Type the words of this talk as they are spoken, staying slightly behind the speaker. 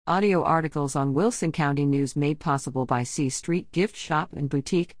Audio articles on Wilson County News made possible by C Street Gift Shop and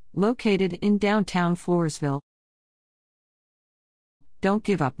Boutique, located in downtown Floresville. Don't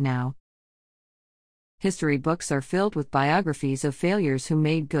give up now. History books are filled with biographies of failures who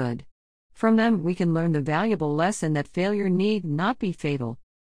made good. From them, we can learn the valuable lesson that failure need not be fatal.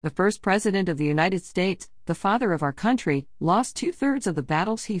 The first president of the United States, the father of our country, lost 2/3 of the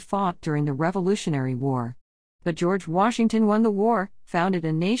battles he fought during the Revolutionary War. But George Washington won the war, founded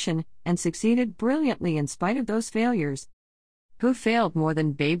a nation, and succeeded brilliantly in spite of those failures. Who failed more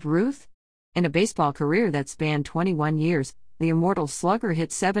than Babe Ruth? In a baseball career that spanned 21 years, the immortal slugger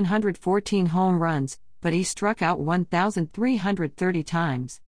hit 714 home runs, but he struck out 1,330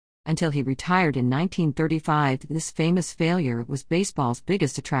 times. Until he retired in 1935, this famous failure was baseball's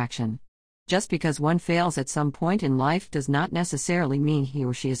biggest attraction. Just because one fails at some point in life does not necessarily mean he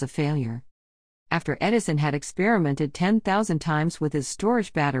or she is a failure. After Edison had experimented 10,000 times with his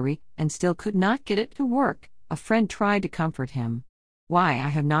storage battery and still could not get it to work, a friend tried to comfort him. "Why, I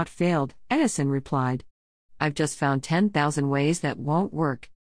have not failed," Edison replied. "I've just found 10,000 ways that won't work."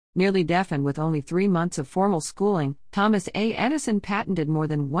 Nearly deaf and with only 3 months of formal schooling, Thomas A. Edison patented more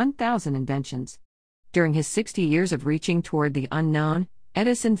than 1,000 inventions. During his 60 years of reaching toward the unknown,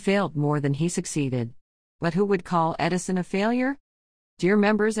 Edison failed more than he succeeded. But who would call Edison a failure? Dear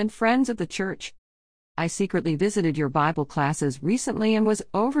members and friends of the church, I secretly visited your Bible classes recently and was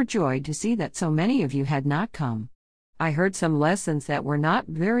overjoyed to see that so many of you had not come. I heard some lessons that were not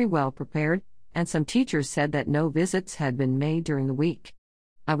very well prepared, and some teachers said that no visits had been made during the week.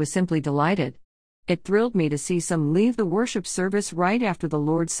 I was simply delighted. It thrilled me to see some leave the worship service right after the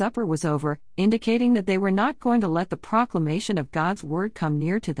Lord's Supper was over, indicating that they were not going to let the proclamation of God's Word come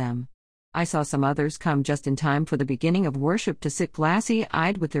near to them. I saw some others come just in time for the beginning of worship to sit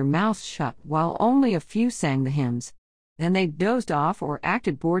glassy-eyed with their mouths shut while only a few sang the hymns. Then they dozed off or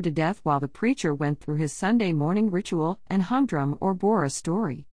acted bored to death while the preacher went through his Sunday morning ritual and humdrum or bore a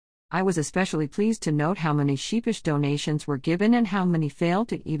story. I was especially pleased to note how many sheepish donations were given and how many failed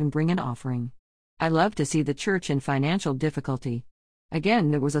to even bring an offering. I love to see the church in financial difficulty.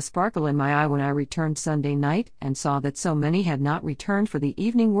 Again, there was a sparkle in my eye when I returned Sunday night and saw that so many had not returned for the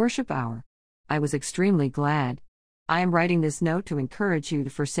evening worship hour. I was extremely glad. I am writing this note to encourage you to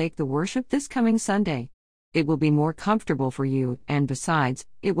forsake the worship this coming Sunday. It will be more comfortable for you, and besides,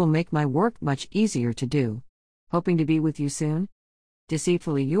 it will make my work much easier to do. Hoping to be with you soon.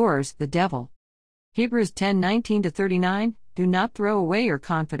 Deceitfully yours, the devil. Hebrews 10:19-39. Do not throw away your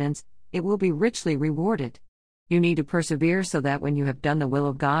confidence, it will be richly rewarded. You need to persevere so that when you have done the will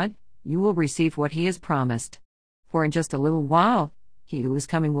of God, you will receive what He has promised. For in just a little while, He who is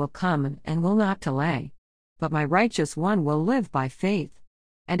coming will come and will not delay. But my righteous one will live by faith.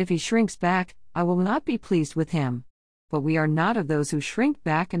 And if he shrinks back, I will not be pleased with him. But we are not of those who shrink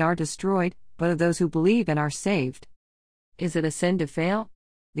back and are destroyed, but of those who believe and are saved. Is it a sin to fail?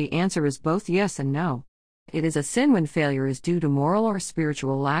 The answer is both yes and no. It is a sin when failure is due to moral or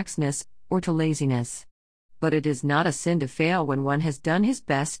spiritual laxness, or to laziness. But it is not a sin to fail when one has done his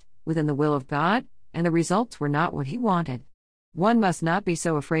best, within the will of God, and the results were not what he wanted. One must not be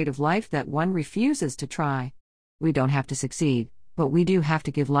so afraid of life that one refuses to try. We don't have to succeed, but we do have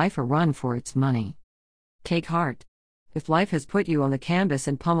to give life a run for its money. Take heart. If life has put you on the canvas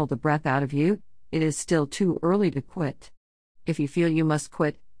and pummeled the breath out of you, it is still too early to quit. If you feel you must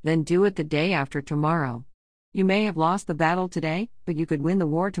quit, then do it the day after tomorrow. You may have lost the battle today, but you could win the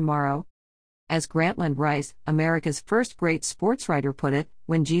war tomorrow. As Grantland Rice, America's first great sports writer, put it,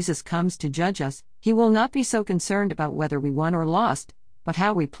 when Jesus comes to judge us, He will not be so concerned about whether we won or lost, but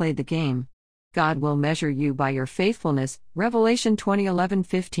how we played the game. God will measure you by your faithfulness, Revelation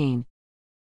 20:11-15.